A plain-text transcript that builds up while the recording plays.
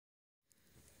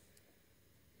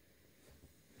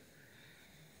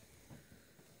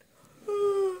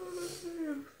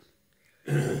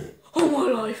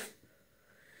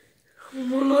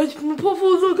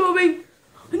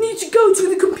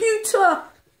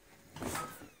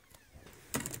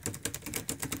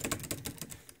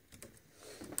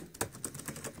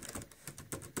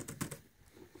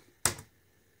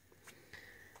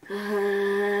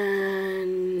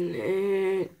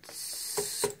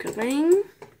thing.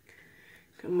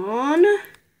 Come on.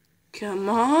 Come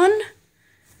on.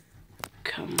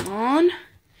 Come on.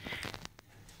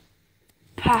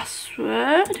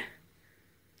 Password.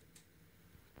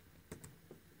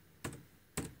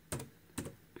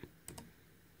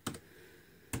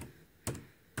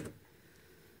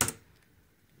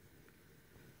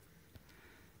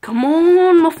 Come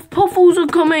on, my puffles are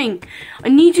coming. I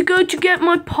need to go to get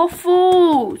my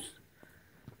puffles.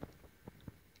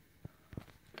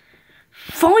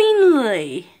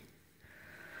 Finally.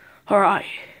 Alright.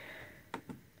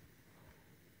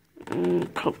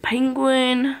 Club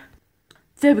Penguin.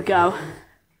 There we go.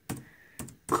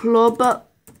 Club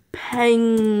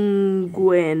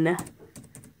Penguin.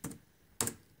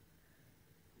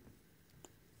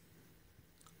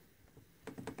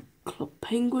 Club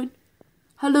Penguin.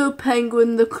 Hello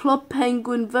Penguin, the Club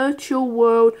Penguin virtual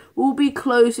world will be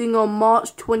closing on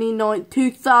March 29th,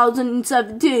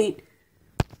 2017.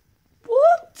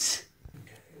 What?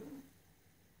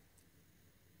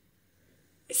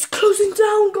 It's closing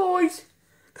down, guys.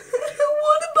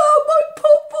 What about my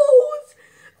puffles?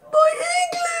 My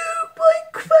igloo, my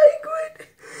penguin.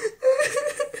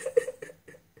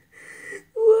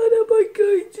 What am I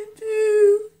going to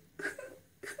do?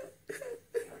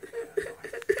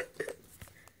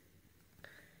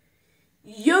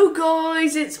 Yo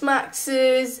guys, it's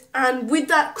Max's, and with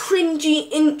that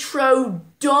cringy intro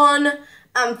done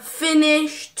and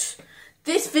finished,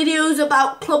 this video is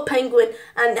about Club Penguin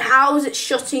and how is it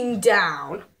shutting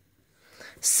down.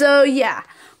 So yeah,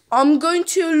 I'm going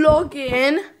to log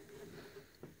in,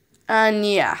 and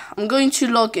yeah, I'm going to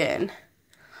log in.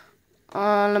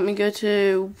 Let me go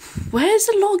to, where's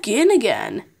the login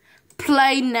again?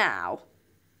 Play now.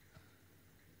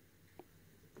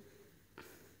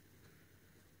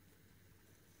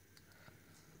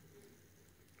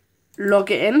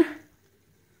 Log it in.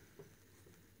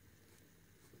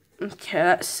 Okay,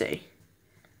 let's see.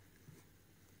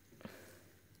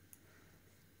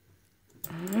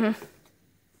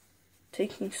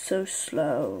 Taking so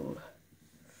slow.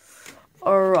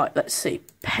 Alright, let's see.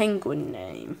 Penguin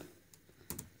name.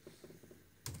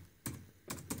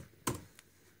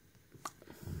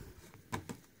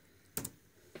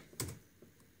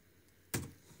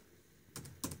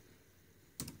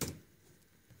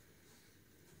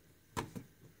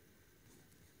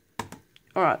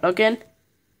 Alright, log in.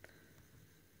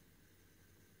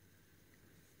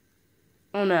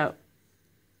 Oh no.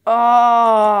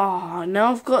 Oh,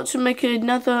 now I've got to make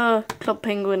another Club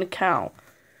Penguin account.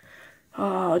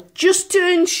 Just to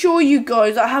ensure you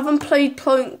guys, I haven't played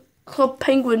Club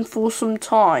Penguin for some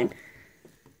time.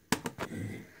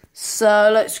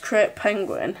 So let's create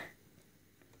Penguin.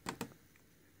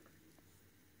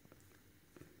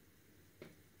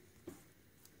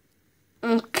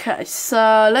 Okay,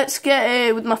 so let's get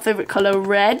it with my favourite colour,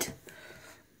 red.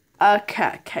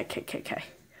 Okay.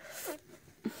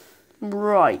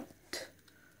 Right.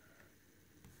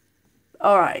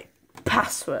 Alright,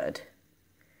 password.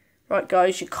 Right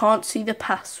guys, you can't see the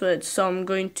password, so I'm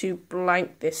going to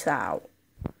blank this out.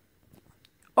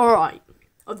 Alright,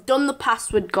 I've done the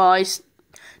password guys.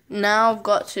 Now I've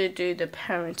got to do the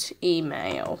parent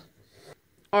email.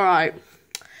 Alright.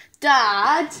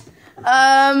 Dad,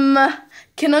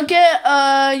 can I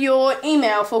get your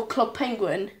email for Club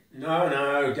Penguin?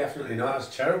 No, definitely not.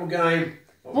 That's a terrible game.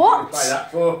 What? Would you play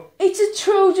that for? It's a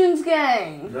children's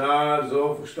game. No, there's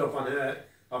awful stuff on it.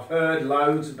 I've heard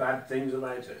loads of bad things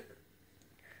about it.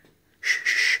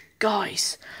 Shh,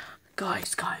 guys.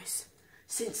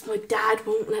 Since my dad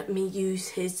won't let me use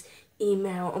his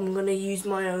email, I'm gonna use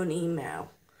my own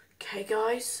email. Okay,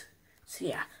 guys? So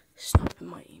yeah, stop in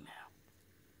my email.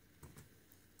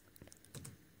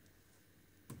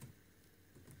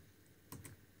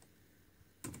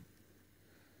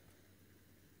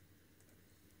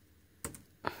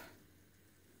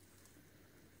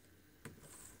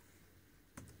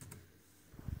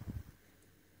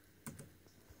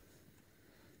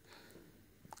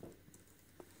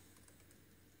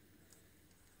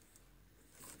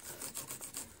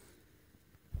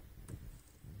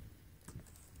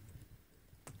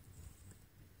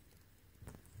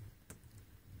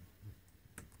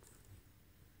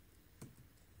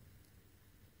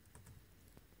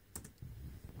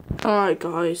 Alright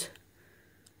guys,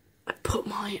 I put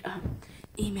my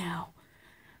email.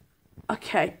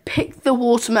 Okay, pick the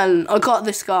watermelon. I got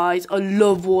this guys, I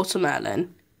love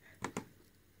watermelon.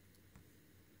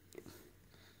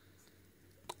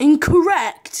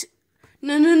 Incorrect.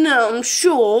 No, I'm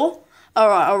sure.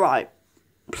 Alright.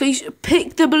 Please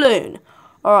pick the balloon.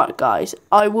 Alright guys,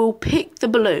 I will pick the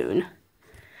balloon.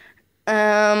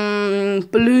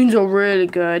 Balloons are really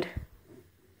good.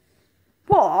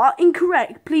 What?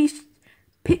 Incorrect. Please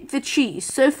pick the cheese.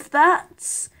 So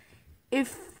cheese.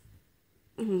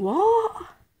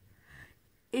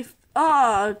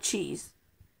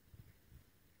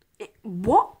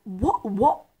 What?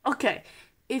 Okay.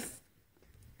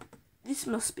 This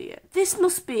must be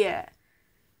it.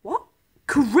 What?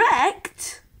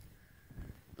 Correct?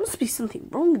 Must be something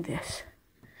wrong with this.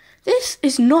 This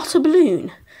is not a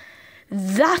balloon.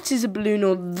 That is a balloon,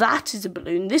 or that is a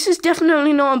balloon. This is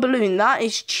definitely not a balloon. That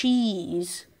is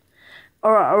cheese.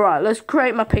 Alright. Let's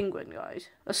create my penguin, guys.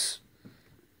 Let's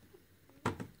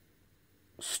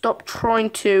stop trying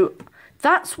to...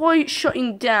 That's why it's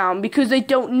shutting down, because they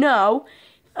don't know.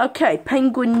 Okay,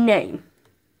 penguin name.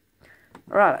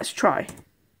 Alright, let's try.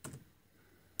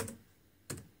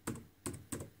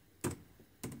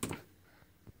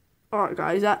 Alright,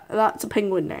 guys, that's a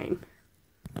penguin name.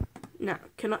 Now,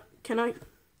 can I?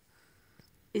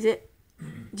 Is it?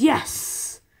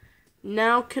 Yes!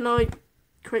 Now, can I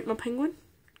create my penguin?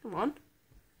 Come on.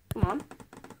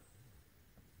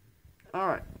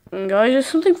 Alright, guys, there's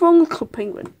something wrong with Club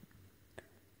Penguin.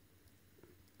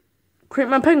 Create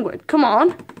my penguin. Come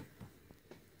on.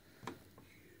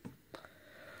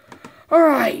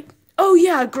 Alright. Oh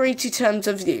yeah, agree to terms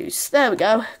of use. There we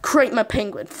go. Create my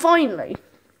penguin. Finally.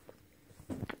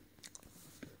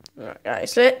 Alright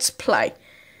guys, let's play.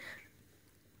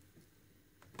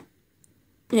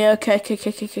 Yeah, okay.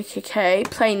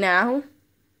 Play now.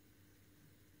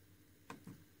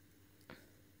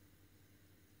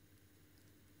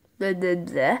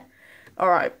 There.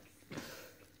 Alright.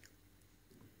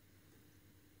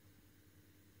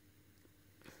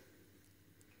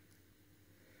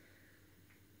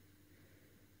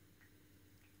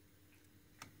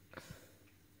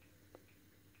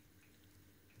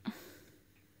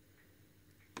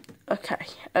 Okay,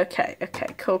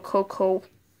 cool.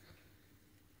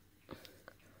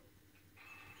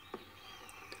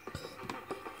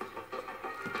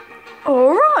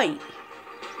 Alright.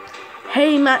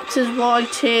 Hey Max's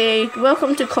YT,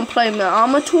 welcome to Compliment.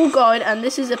 I'm a tour guide and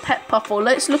this is a pet puffle.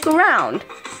 Let's look around.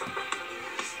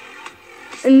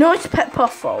 A nice pet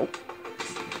puffle.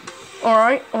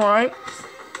 Alright.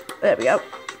 There we go.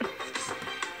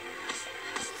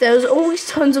 There's always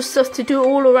tons of stuff to do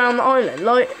all around the island,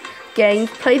 like games,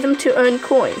 play them to earn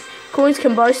coins. Coins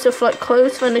can buy stuff like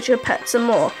clothes, furniture, pets and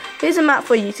more. Here's a map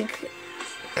for you to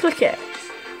click it.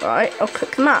 Right, I'll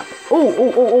click the map.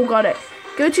 Oh, got it.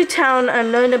 Go to town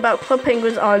and learn about Club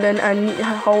Penguin's Island and meet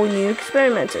whole new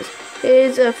experimenters.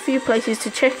 Here's a few places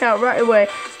to check out right away.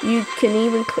 You can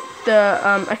even click the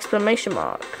exclamation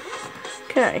mark.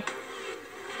 Okay.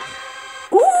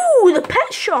 Ooh, the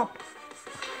pet shop.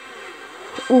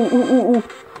 Ooh.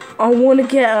 I want to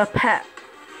get a pet.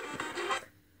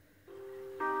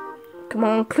 Come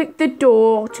on, click the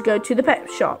door to go to the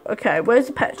pet shop. Okay, where's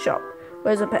the pet shop?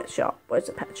 Where's the pet shop?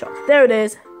 There it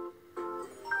is.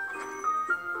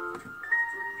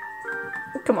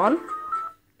 Come on.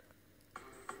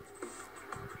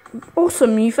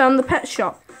 Awesome, you found the pet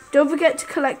shop. Don't forget to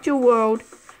collect your world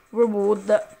reward,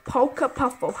 the polka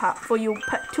puffle hat for your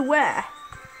pet to wear.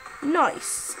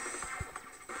 Nice.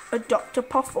 Adopt a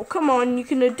puffle. Come on, you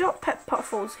can adopt pet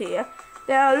puffles here.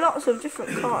 There are lots of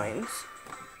different kinds.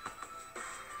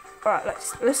 Alright,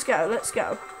 let's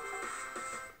go.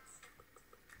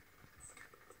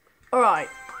 Alright.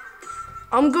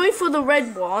 I'm going for the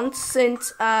red one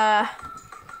since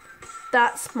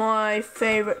that's my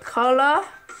favourite colour.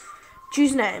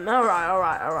 Choose name.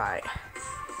 Alright.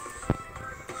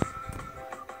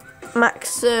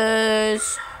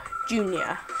 Max's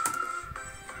Junior.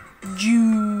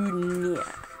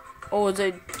 Or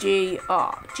the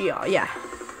GR, yeah.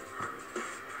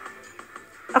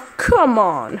 Oh, come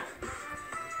on.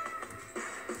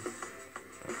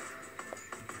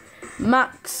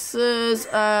 Max's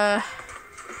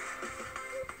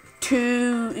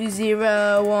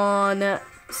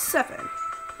 2017.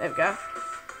 There we go.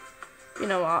 You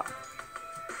know what?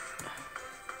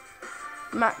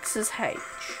 Max's H.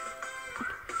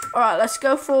 Alright, let's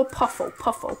go for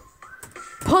Puffle.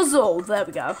 Puzzle, there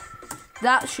we go.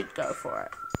 That should go for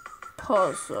it.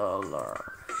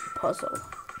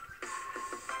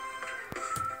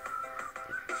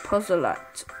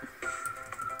 Puzzlette.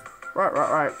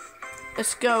 Right.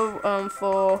 Let's go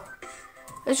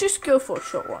let's just go for a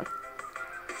short one.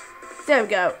 There we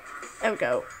go.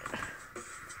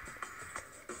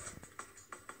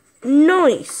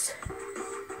 Nice.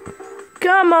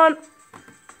 Come on.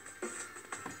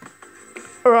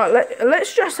 Alright,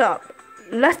 let's dress up.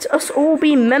 Let us all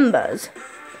be members.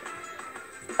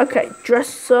 Okay,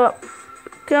 dress up.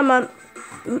 Come on.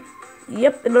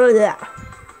 Yep.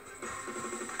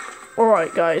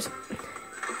 Alright, guys.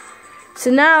 So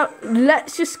now,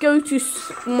 let's just go to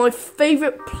my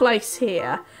favourite place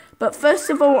here. But first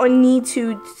of all, I need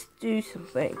to do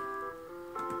something.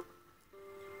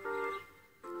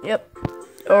 Yep.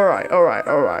 Alright.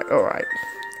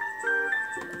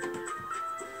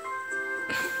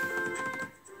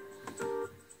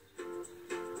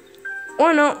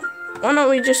 Why not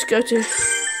we just go to...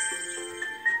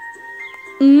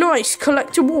 Nice,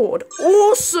 collect award.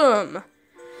 Awesome!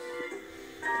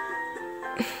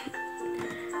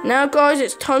 Now guys,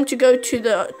 it's time to go to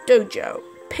the dojo.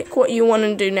 Pick what you want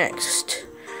to do next.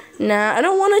 Nah, I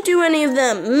don't want to do any of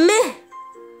them. Meh!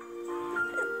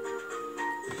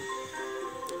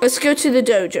 Let's go to the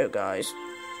dojo, guys.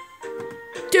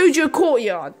 Dojo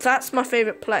Courtyard, that's my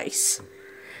favourite place.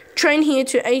 Train here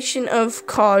to Asian of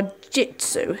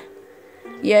Kajitsu.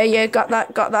 Yeah, got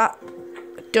that.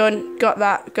 Done, got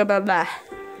that, go back there.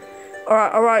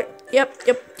 Alright, yep,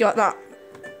 got that.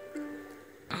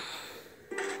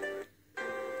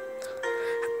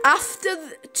 After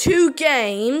 2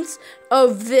 games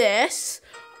of this,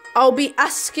 I'll be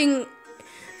asking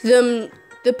them,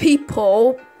 the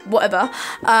people, whatever,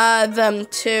 them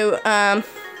to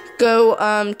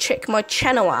go check my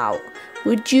channel out.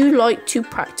 Would you like to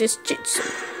practice jitsu?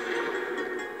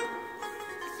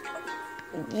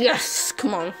 Yes,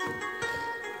 come on.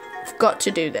 I've got to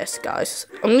do this, guys.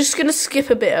 I'm just going to skip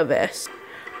a bit of this.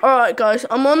 Alright, guys,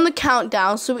 I'm on the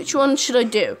countdown, so which one should I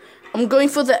do? I'm going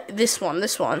for this one.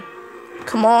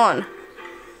 Come on.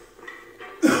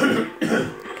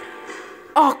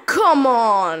 Oh, come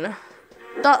on.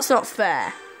 That's not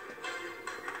fair.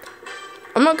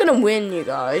 I'm not going to win, you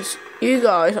guys.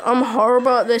 I'm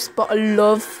horrible at this, but I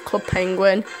love Club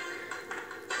Penguin.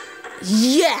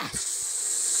 Yes!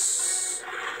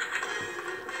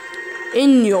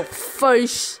 In your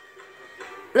face.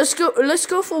 Let's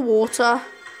go for water.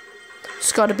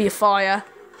 It's got to be a fire.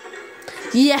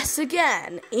 Yes,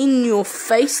 again. In your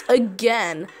face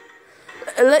again.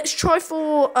 Let's try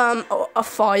for a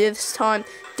fire this time.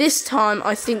 This time,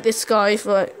 I think this guy's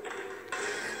like...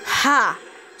 Ha!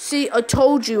 See, I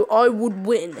told you I would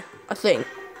win, I think.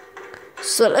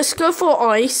 So, let's go for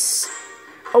ice.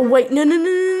 Oh, wait. No.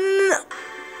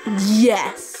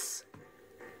 Yes.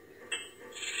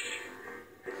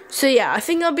 So, yeah, I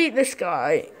think I beat this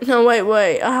guy. No,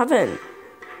 wait. I haven't.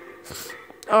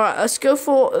 Alright, let's go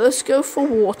for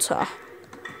water.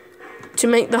 To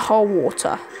make the whole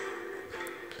water.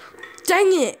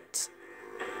 Dang it!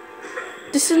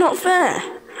 This is not fair.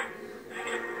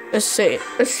 Let's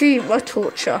see my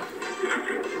torture.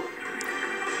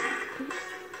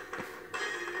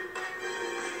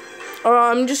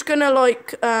 Alright, I'm just gonna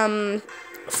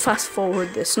fast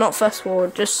forward this. Not fast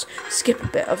forward, just skip a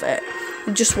bit of it.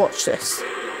 Just watch this.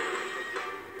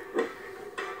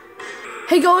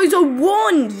 Hey guys, I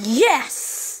won!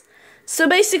 Yes! So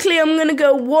basically, I'm gonna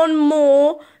go one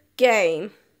more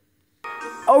game.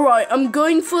 Alright, I'm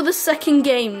going for the second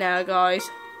game now, guys.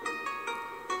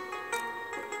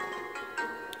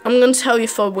 I'm gonna tell you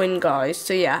if I win, guys,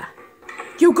 so yeah.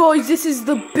 Yo, guys, this is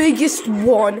the biggest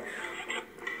one.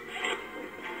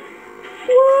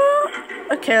 What?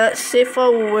 Okay, let's see if I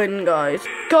win, guys.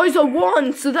 Guys, I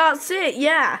won, so that's it,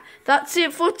 yeah. That's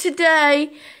it for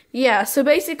today. Yeah, so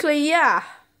basically, yeah.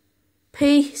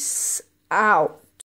 Peace out.